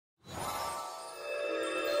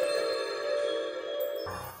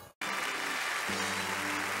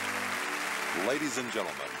Ladies and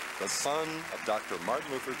gentlemen, the son of Dr. Martin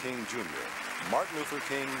Luther King Jr., Martin Luther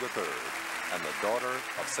King III, and the daughter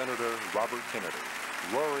of Senator Robert Kennedy,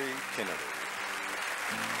 Rori Kennedy.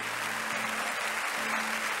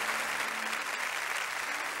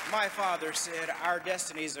 My father said our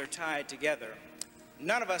destinies are tied together.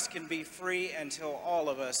 None of us can be free until all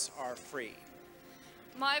of us are free.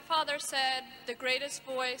 My father said the greatest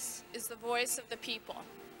voice is the voice of the people.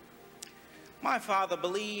 My father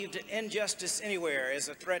believed injustice anywhere is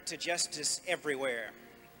a threat to justice everywhere.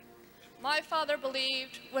 My father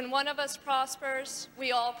believed when one of us prospers,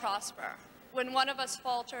 we all prosper. When one of us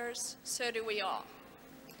falters, so do we all.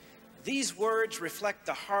 These words reflect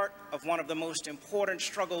the heart of one of the most important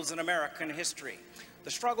struggles in American history,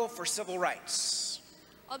 the struggle for civil rights.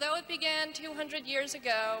 Although it began 200 years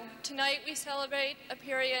ago, tonight we celebrate a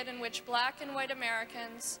period in which black and white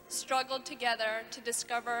Americans struggled together to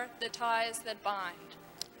discover the ties that bind.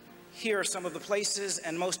 Here are some of the places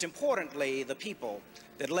and, most importantly, the people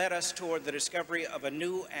that led us toward the discovery of a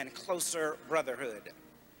new and closer brotherhood.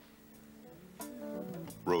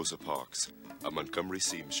 Rosa Parks, a Montgomery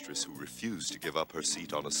seamstress who refused to give up her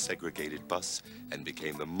seat on a segregated bus and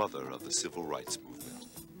became the mother of the civil rights movement.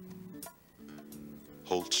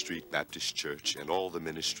 Holt Street Baptist Church and all the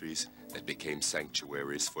ministries that became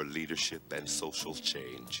sanctuaries for leadership and social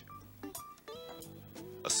change.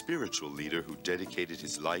 A spiritual leader who dedicated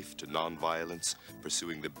his life to nonviolence,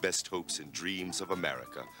 pursuing the best hopes and dreams of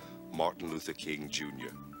America, Martin Luther King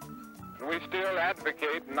Jr. We still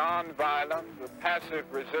advocate nonviolence,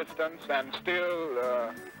 passive resistance, and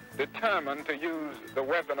still determined to use the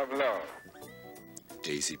weapon of love.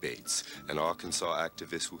 Daisy Bates, an Arkansas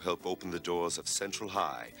activist who helped open the doors of Central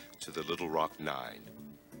High to the Little Rock Nine.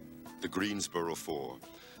 The Greensboro Four,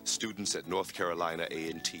 students at North Carolina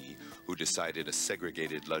A&T who decided a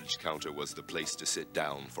segregated lunch counter was the place to sit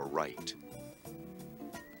down for right.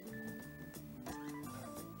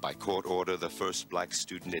 By court order, the first black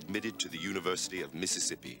student admitted to the University of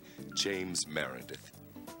Mississippi, James Meredith.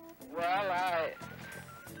 Well, I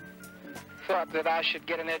thought that I should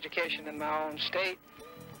get an education in my own state.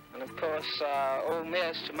 And of course, Ole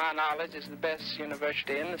Miss, to my knowledge, is the best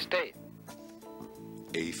university in the state.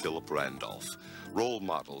 A. Philip Randolph, role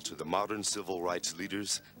model to the modern civil rights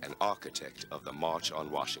leaders and architect of the March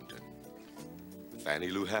on Washington. Fannie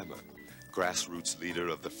Lou Hamer, grassroots leader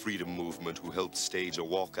of the freedom movement who helped stage a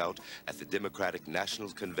walkout at the Democratic National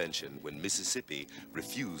Convention when Mississippi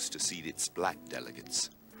refused to seat its black delegates.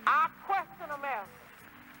 I question America.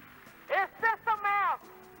 Is this America,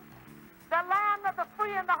 the land of the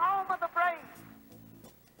free and the home of the brave?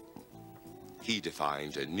 He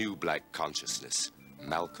defined a new black consciousness,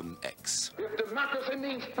 Malcolm X. If democracy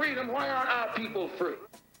means freedom, why aren't our people free?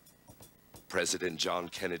 President John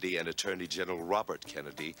Kennedy and Attorney General Robert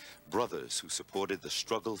Kennedy, brothers who supported the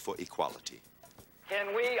struggle for equality.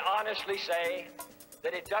 Can we honestly say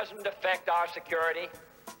that it doesn't affect our security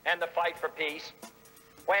and the fight for peace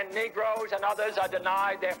when Negroes and others are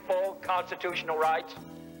denied their full constitutional rights?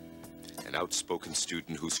 An outspoken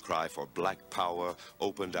student whose cry for black power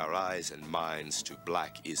opened our eyes and minds to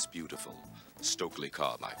black is beautiful, Stokely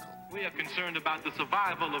Carmichael. We are concerned about the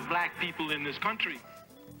survival of black people in this country.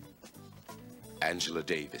 Angela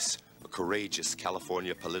Davis, a courageous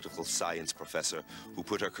California political science professor who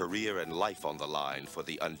put her career and life on the line for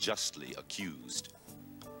the unjustly accused.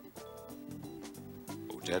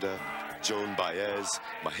 Odetta, Joan Baez,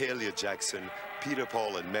 Mahalia Jackson, Peter,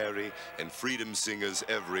 Paul, and Mary, and freedom singers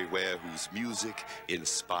everywhere whose music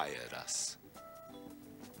inspired us.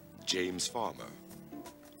 James Farmer,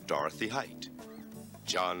 Dorothy Height,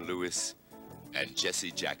 John Lewis, and Jesse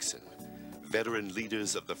Jackson, veteran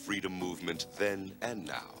leaders of the freedom movement then and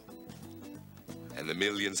now. And the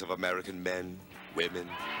millions of American men, women,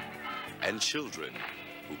 and children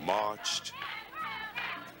who marched,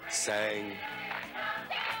 sang,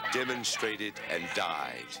 demonstrated, and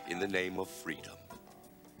died in the name of freedom.